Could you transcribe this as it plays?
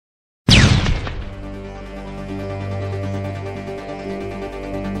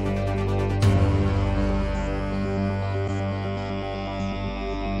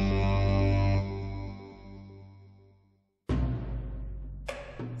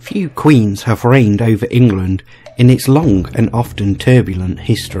Few queens have reigned over England in its long and often turbulent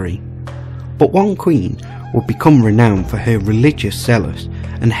history, but one queen would become renowned for her religious zealous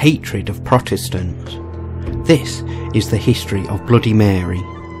and hatred of Protestants. This is the history of Bloody Mary,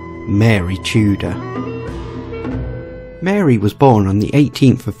 Mary Tudor. Mary was born on the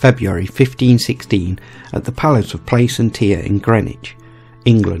 18th of February 1516 at the Palace of Place and Tier in Greenwich,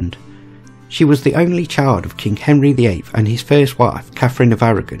 England. She was the only child of King Henry VIII and his first wife, Catherine of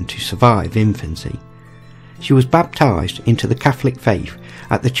Aragon, to survive infancy. She was baptised into the Catholic faith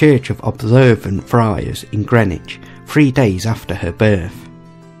at the Church of Observant Friars in Greenwich 3 days after her birth.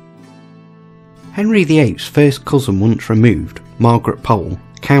 Henry VIII's first cousin once removed, Margaret Pole,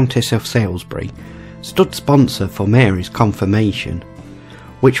 Countess of Salisbury, stood sponsor for Mary's confirmation,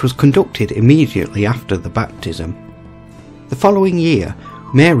 which was conducted immediately after the baptism. The following year,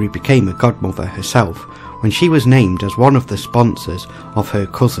 Mary became a godmother herself when she was named as one of the sponsors of her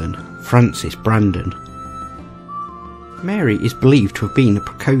cousin, Frances Brandon. Mary is believed to have been a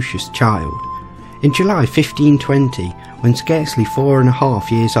precocious child. In July 1520, when scarcely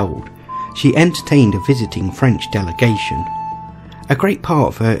 4.5 years old, she entertained a visiting French delegation. A great part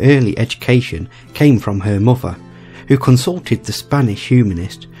of her early education came from her mother, who consulted the Spanish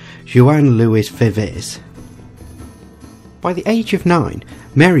humanist Juan Luis Vives. By the age of 9,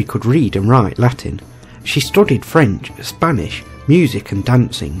 Mary could read and write Latin. She studied French, Spanish, music and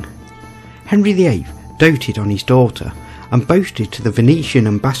dancing. Henry VIII doted on his daughter and boasted to the Venetian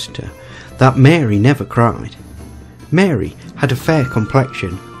ambassador that Mary never cried. Mary had a fair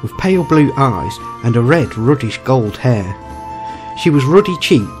complexion with pale blue eyes and a red ruddish gold hair. She was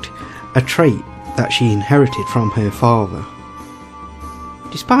ruddy-cheeked, a trait that she inherited from her father.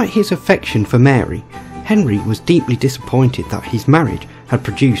 Despite his affection for Mary, Henry was deeply disappointed that his marriage had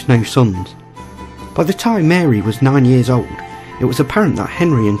produced no sons. By the time Mary was 9 years old, it was apparent that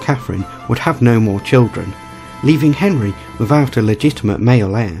Henry and Catherine would have no more children, leaving Henry without a legitimate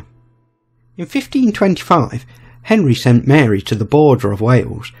male heir. In 1525, Henry sent Mary to the border of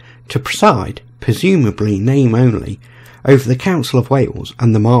Wales to preside, presumably name only, over the Council of Wales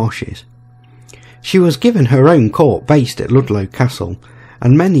and the Marshes. She was given her own court based at Ludlow Castle,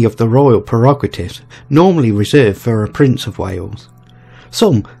 and many of the royal prerogatives normally reserved for a Prince of Wales.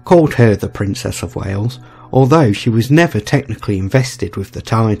 Some called her the Princess of Wales, although she was never technically invested with the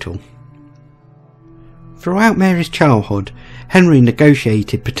title. Throughout Mary's childhood, Henry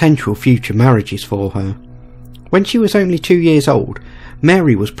negotiated potential future marriages for her. When she was only 2 years old,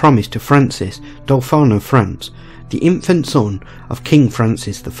 Mary was promised to Francis, Dauphin of France, the infant son of King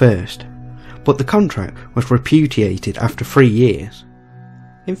Francis I, but the contract was repudiated after 3 years.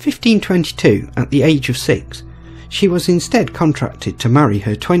 In 1522, at the age of 6, she was instead contracted to marry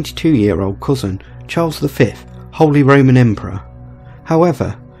her 22-year-old cousin, Charles V, Holy Roman Emperor.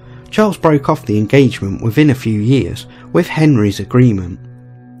 However, Charles broke off the engagement within a few years with Henry's agreement.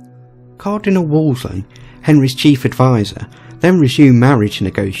 Cardinal Wolsey, Henry's chief advisor, then resumed marriage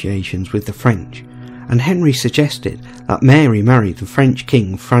negotiations with the French, and Henry suggested that Mary marry the French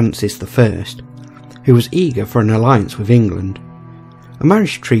King Francis I, who was eager for an alliance with England. A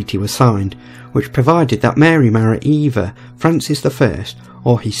marriage treaty was signed, which provided that Mary marry either Francis I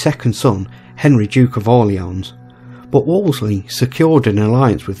or his second son, Henry Duke of Orleans, but Wolsey secured an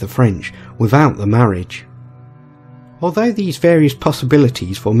alliance with the French without the marriage. Although these various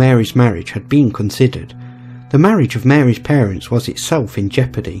possibilities for Mary's marriage had been considered, the marriage of Mary's parents was itself in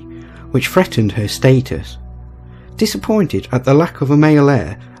jeopardy, which threatened her status. Disappointed at the lack of a male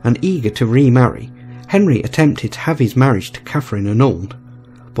heir and eager to remarry, Henry attempted to have his marriage to Catherine annulled,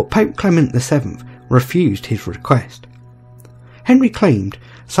 but Pope Clement VII refused his request. Henry claimed,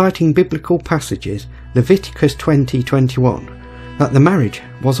 citing biblical passages Leviticus 20:21, that the marriage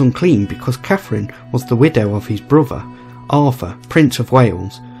was unclean because Catherine was the widow of his brother, Arthur, Prince of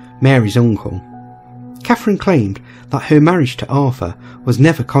Wales, Mary's uncle. Catherine claimed that her marriage to Arthur was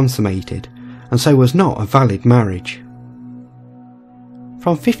never consummated, and so was not a valid marriage.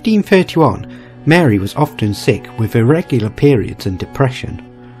 From 1531, Mary was often sick with irregular periods and depression,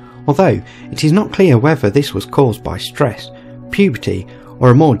 although it is not clear whether this was caused by stress, puberty, or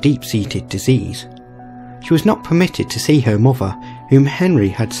a more deep-seated disease. She was not permitted to see her mother, whom Henry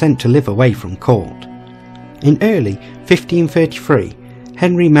had sent to live away from court. In early 1533,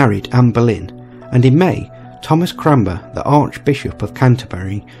 Henry married Anne Boleyn, and in May, Thomas Cranmer, the Archbishop of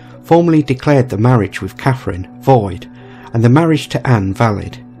Canterbury, formally declared the marriage with Catherine void, and the marriage to Anne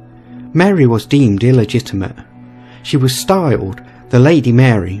valid. Mary was deemed illegitimate. She was styled the Lady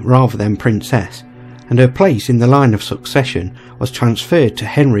Mary rather than Princess, and her place in the line of succession was transferred to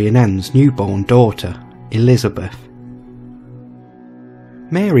Henry and Anne's newborn daughter, Elizabeth.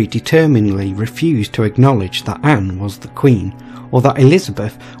 Mary determinedly refused to acknowledge that Anne was the Queen, or that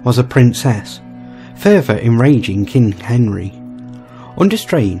Elizabeth was a princess, further enraging King Henry. Under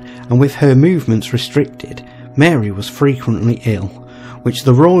strain, and with her movements restricted, Mary was frequently ill, which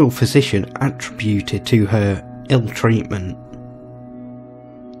the royal physician attributed to her ill treatment.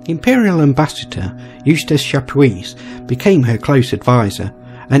 Imperial Ambassador Eustace Chapuis became her close advisor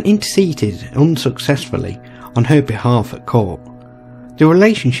and interceded unsuccessfully on her behalf at court. The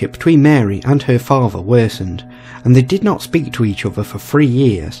relationship between Mary and her father worsened, and they did not speak to each other for 3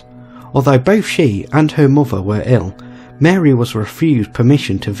 years. Although both she and her mother were ill, Mary was refused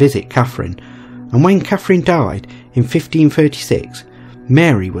permission to visit Catherine, and when Catherine died in 1536,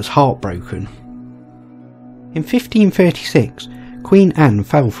 Mary was heartbroken. In 1536, Queen Anne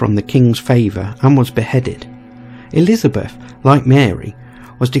fell from the king's favour and was beheaded. Elizabeth, like Mary,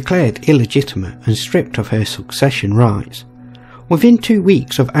 was declared illegitimate and stripped of her succession rights. Within 2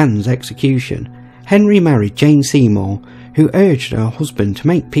 weeks of Anne's execution, Henry married Jane Seymour, who urged her husband to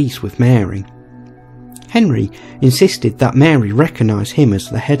make peace with Mary. Henry insisted that Mary recognise him as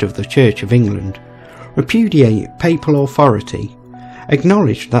the head of the Church of England, repudiate papal authority,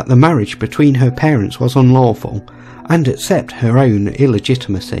 acknowledge that the marriage between her parents was unlawful, and accept her own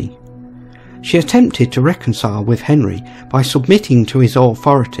illegitimacy. She attempted to reconcile with Henry by submitting to his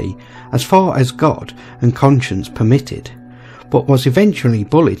authority as far as God and conscience permitted, but was eventually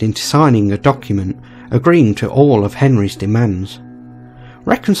bullied into signing a document agreeing to all of Henry's demands.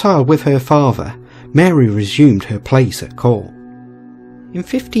 Reconciled with her father, Mary resumed her place at court. In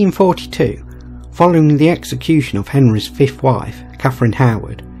 1542, following the execution of Henry's fifth wife, Catherine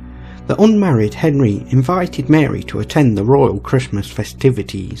Howard, the unmarried Henry invited Mary to attend the royal Christmas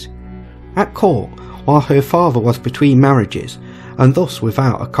festivities. At court, while her father was between marriages and thus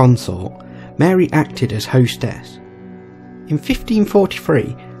without a consort, Mary acted as hostess. In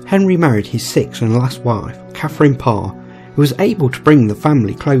 1543, Henry married his sixth and last wife, Catherine Parr, who was able to bring the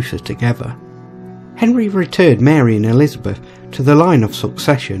family closer together. Henry returned Mary and Elizabeth to the line of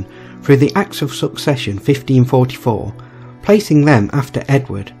succession through the Acts of Succession 1544, placing them after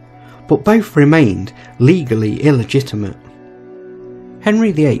Edward, but both remained legally illegitimate.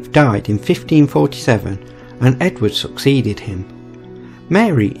 Henry VIII died in 1547 and Edward succeeded him.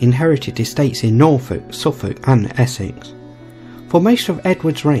 Mary inherited estates in Norfolk, Suffolk and Essex. For most of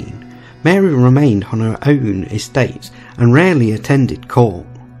Edward's reign, Mary remained on her own estates and rarely attended court.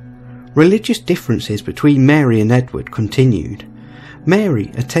 Religious differences between Mary and Edward continued.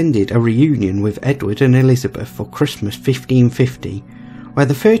 Mary attended a reunion with Edward and Elizabeth for Christmas 1550, where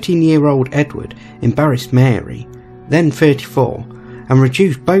the 13-year-old Edward embarrassed Mary, then 34, and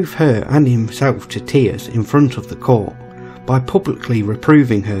reduced both her and himself to tears in front of the court by publicly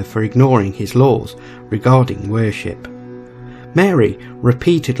reproving her for ignoring his laws regarding worship. Mary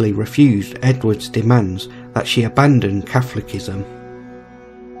repeatedly refused Edward's demands that she abandon Catholicism.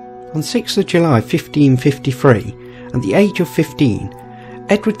 On 6 July 1553, at the age of 15,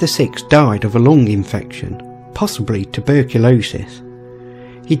 Edward VI died of a lung infection, possibly tuberculosis.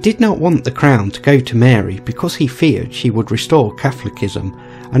 He did not want the crown to go to Mary because he feared she would restore Catholicism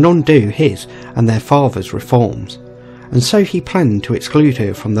and undo his and their father's reforms, and so he planned to exclude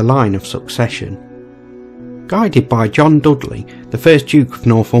her from the line of succession. Guided by John Dudley, the first Duke of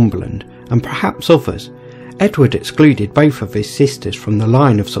Northumberland, and perhaps others, Edward excluded both of his sisters from the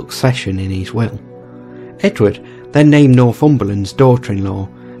line of succession in his will. Edward then named Northumberland's daughter-in-law,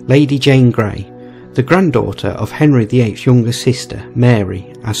 Lady Jane Grey, the granddaughter of Henry VIII's younger sister,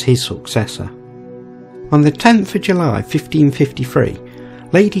 Mary, as his successor. On the 10th of July 1553,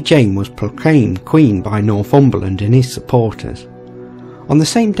 Lady Jane was proclaimed Queen by Northumberland and his supporters. On the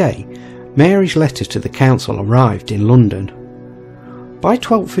same day, Mary's letter to the council arrived in London. By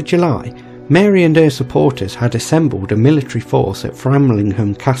 12th of July, Mary and her supporters had assembled a military force at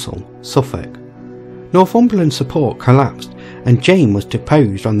Framlingham Castle, Suffolk. Northumberland's support collapsed and Jane was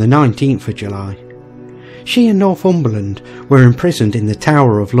deposed on the 19th of July. She and Northumberland were imprisoned in the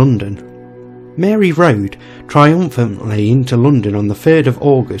Tower of London. Mary rode triumphantly into London on the 3rd of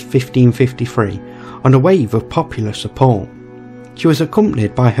August 1553 on a wave of popular support. She was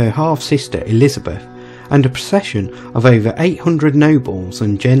accompanied by her half-sister Elizabeth and a procession of over 800 nobles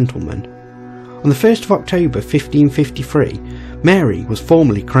and gentlemen. On the 1st of October 1553, Mary was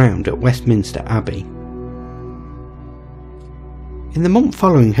formally crowned at Westminster Abbey. In the month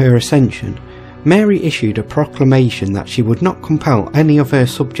following her ascension, Mary issued a proclamation that she would not compel any of her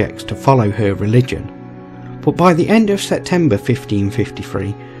subjects to follow her religion. But by the end of September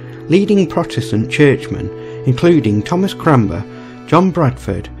 1553, leading Protestant churchmen, including Thomas Cranmer, John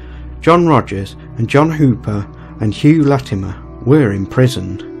Bradford, John Rogers and John Hooper and Hugh Latimer, were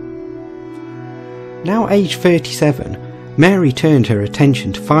imprisoned. Now aged 37, Mary turned her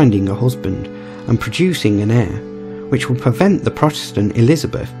attention to finding a husband and producing an heir, which would prevent the Protestant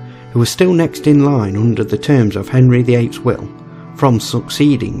Elizabeth, who was still next in line under the terms of Henry VIII's will, from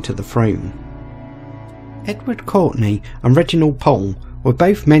succeeding to the throne. Edward Courtenay and Reginald Pole were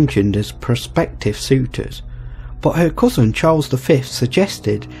both mentioned as prospective suitors, but her cousin Charles V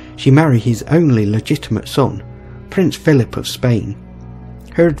suggested she marry his only legitimate son, Prince Philip of Spain.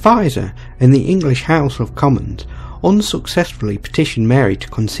 Her advisor in the English House of Commons unsuccessfully petitioned Mary to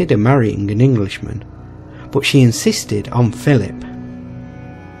consider marrying an Englishman, but she insisted on Philip.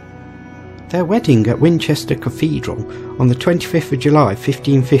 Their wedding at Winchester Cathedral on the 25th of July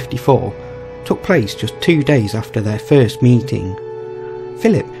 1554 took place just 2 days after their first meeting.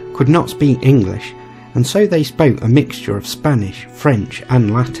 Philip could not speak English, and so they spoke a mixture of Spanish, French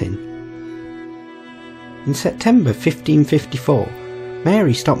and Latin. In September 1554,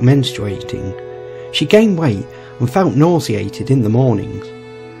 Mary stopped menstruating. She gained weight and felt nauseated in the mornings.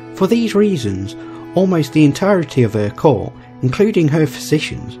 For these reasons, almost the entirety of her court, including her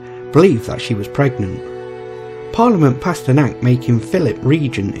physicians, believed that she was pregnant. Parliament passed an act making Philip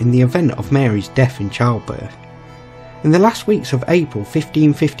regent in the event of Mary's death in childbirth. In the last weeks of April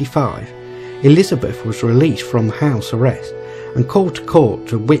 1555, Elizabeth was released from house arrest and called to court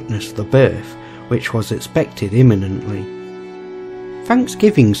to witness the birth, which was expected imminently.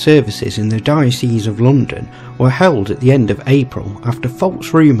 Thanksgiving services in the Diocese of London were held at the end of April after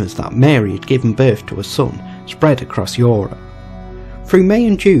false rumours that Mary had given birth to a son spread across Europe. Through May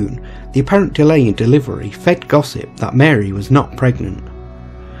and June, the apparent delay in delivery fed gossip that Mary was not pregnant.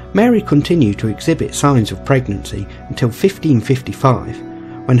 Mary continued to exhibit signs of pregnancy until 1555,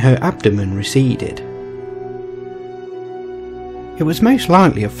 when her abdomen receded. It was most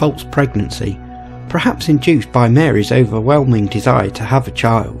likely a false pregnancy, perhaps induced by Mary's overwhelming desire to have a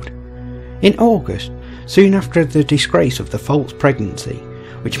child. In August, soon after the disgrace of the false pregnancy,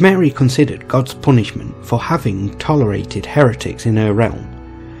 which Mary considered God's punishment for having tolerated heretics in her realm,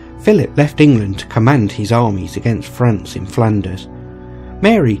 Philip left England to command his armies against France in Flanders.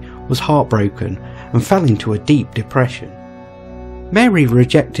 Mary was heartbroken and fell into a deep depression. Mary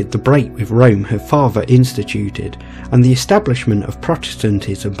rejected the break with Rome her father instituted and the establishment of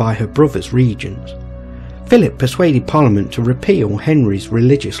Protestantism by her brother's regents. Philip persuaded Parliament to repeal Henry's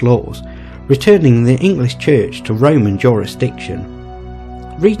religious laws, returning the English Church to Roman jurisdiction.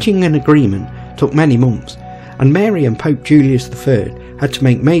 Reaching an agreement took many months, and Mary and Pope Julius III had to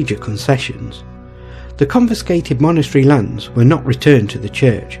make major concessions. The confiscated monastery lands were not returned to the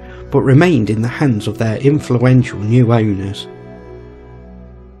church, but remained in the hands of their influential new owners.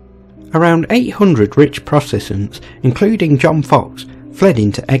 Around 800 rich Protestants, including John Fox, fled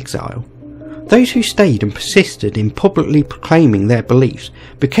into exile. Those who stayed and persisted in publicly proclaiming their beliefs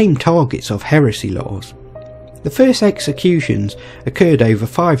became targets of heresy laws. The first executions occurred over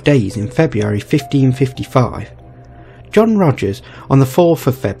 5 days in February 1555. John Rogers on the 4th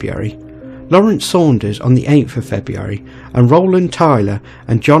of February, Lawrence Saunders on the 8th of February, and Roland Tyler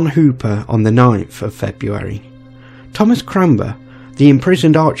and John Hooper on the 9th of February. Thomas Cranmer, the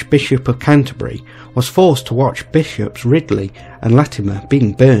imprisoned Archbishop of Canterbury, was forced to watch Bishops Ridley and Latimer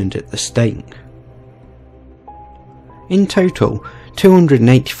being burned at the stake. In total,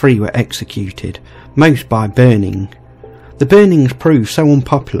 283 were executed, most by burning. The burnings proved so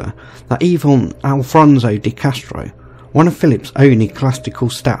unpopular that even Alfonso de Castro, one of Philip's own ecclesiastical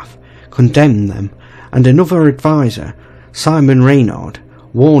staff, condemned them, and another advisor, Simon Reynard,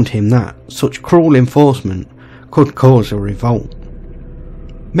 warned him that such cruel enforcement could cause a revolt.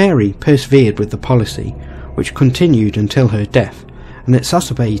 Mary persevered with the policy, which continued until her death, and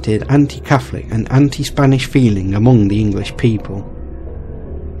exacerbated anti-Catholic and anti-Spanish feeling among the English people.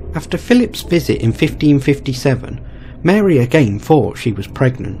 After Philip's visit in 1557, Mary again thought she was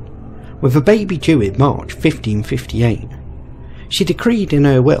pregnant, with a baby due in March 1558. She decreed in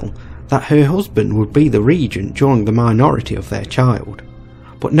her will that her husband would be the regent during the minority of their child,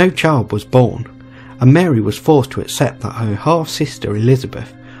 but no child was born, and Mary was forced to accept that her half-sister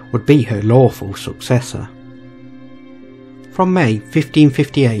Elizabeth would be her lawful successor. From May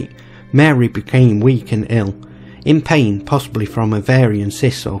 1558, Mary became weak and ill, in pain possibly from ovarian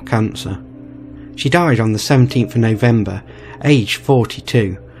cysts or cancer. She died on the 17th of November, aged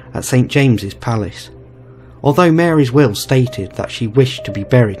 42, at St James's Palace. Although Mary's will stated that she wished to be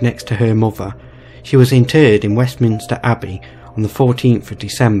buried next to her mother, she was interred in Westminster Abbey on the 14th of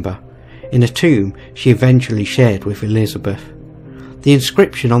December, in a tomb she eventually shared with Elizabeth. The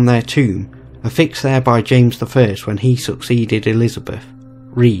inscription on their tomb, affixed there by James I when he succeeded Elizabeth,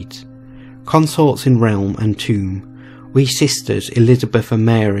 reads, "Consorts in realm and tomb, We sisters, Elizabeth and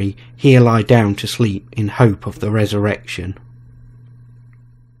Mary, here lie down to sleep in hope of the resurrection.